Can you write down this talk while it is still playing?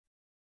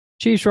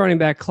Chiefs running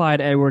back Clyde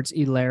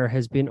Edwards-Helaire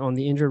has been on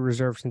the injured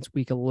reserve since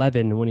week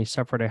 11 when he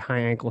suffered a high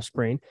ankle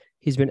sprain.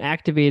 He's been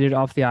activated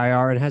off the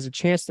IR and has a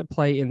chance to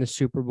play in the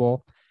Super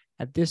Bowl.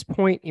 At this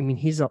point, I mean,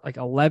 he's like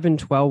 11,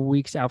 12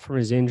 weeks out from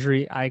his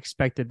injury. I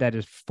expected that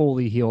is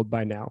fully healed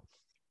by now.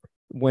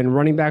 When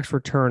running backs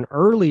return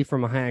early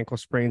from a high ankle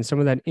sprain, some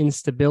of that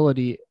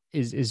instability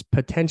is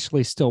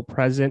potentially still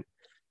present.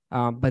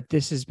 But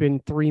this has been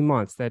 3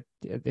 months that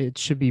it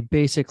should be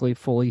basically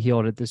fully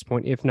healed at this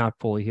point, if not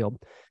fully healed.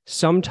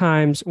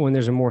 Sometimes when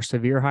there's a more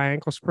severe high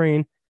ankle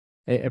sprain,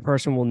 a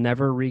person will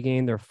never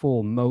regain their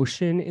full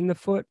motion in the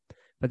foot,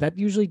 but that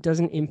usually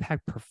doesn't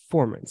impact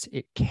performance.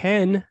 It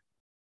can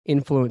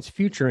influence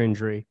future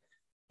injury,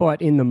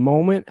 but in the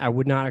moment, I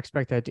would not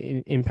expect that to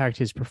impact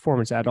his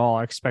performance at all.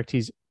 I expect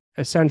he's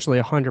essentially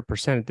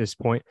 100% at this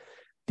point.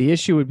 The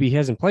issue would be he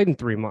hasn't played in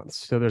 3 months,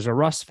 so there's a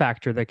rust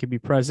factor that could be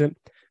present,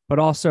 but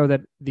also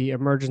that the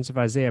emergence of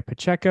Isaiah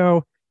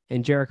Pacheco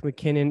and Jerick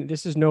McKinnon,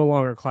 this is no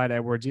longer Clyde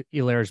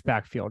Edwards-Helaire's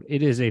backfield.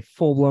 It is a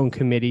full-blown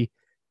committee.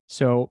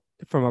 So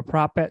from a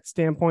prop bet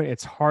standpoint,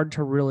 it's hard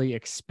to really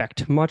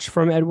expect much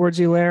from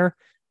Edwards-Helaire,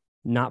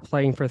 not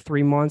playing for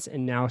 3 months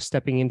and now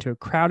stepping into a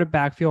crowded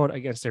backfield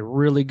against a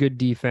really good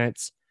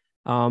defense.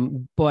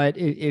 But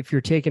if you're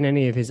taking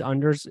any of his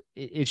unders,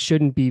 it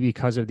shouldn't be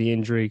because of the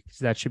injury, because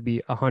that should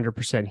be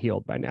 100%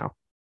 healed by now.